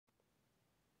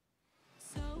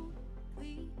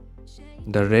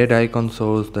The red icon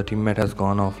shows the teammate has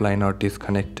gone offline or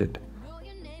disconnected.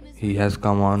 He has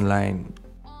come online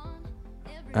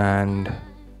and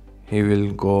he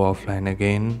will go offline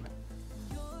again,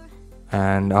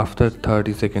 and after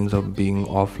 30 seconds of being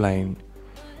offline,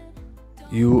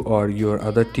 you or your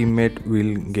other teammate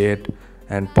will get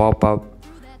and pop up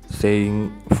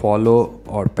saying follow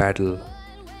or battle.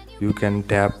 You can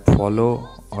tap follow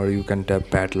or you can tap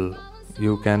battle.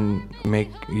 You can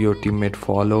make your teammate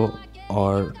follow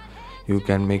or you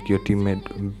can make your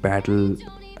teammate battle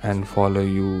and follow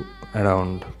you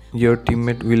around. Your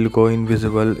teammate will go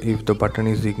invisible if the button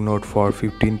is ignored for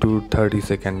 15 to 30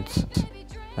 seconds.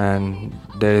 And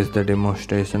there is the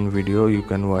demonstration video, you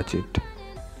can watch it.